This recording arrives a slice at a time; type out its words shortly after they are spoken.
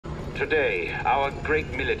Today, our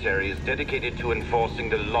great military is dedicated to enforcing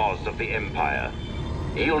the laws of the Empire,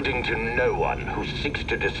 yielding to no one who seeks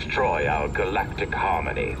to destroy our galactic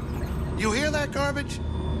harmony. You hear that garbage?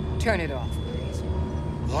 Turn it off, please.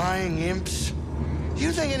 Lying imps.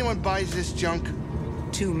 You think anyone buys this junk?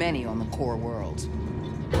 Too many on the core worlds.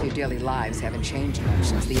 Their daily lives haven't changed much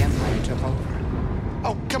since the Empire took over.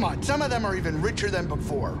 Oh, come on. Some of them are even richer than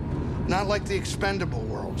before. Not like the expendable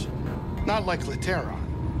worlds. Not like Laterra.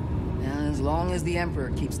 As long as the Emperor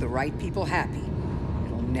keeps the right people happy,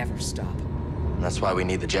 it'll never stop. That's why we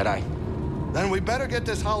need the Jedi. Then we better get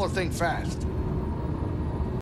this holo thing fast.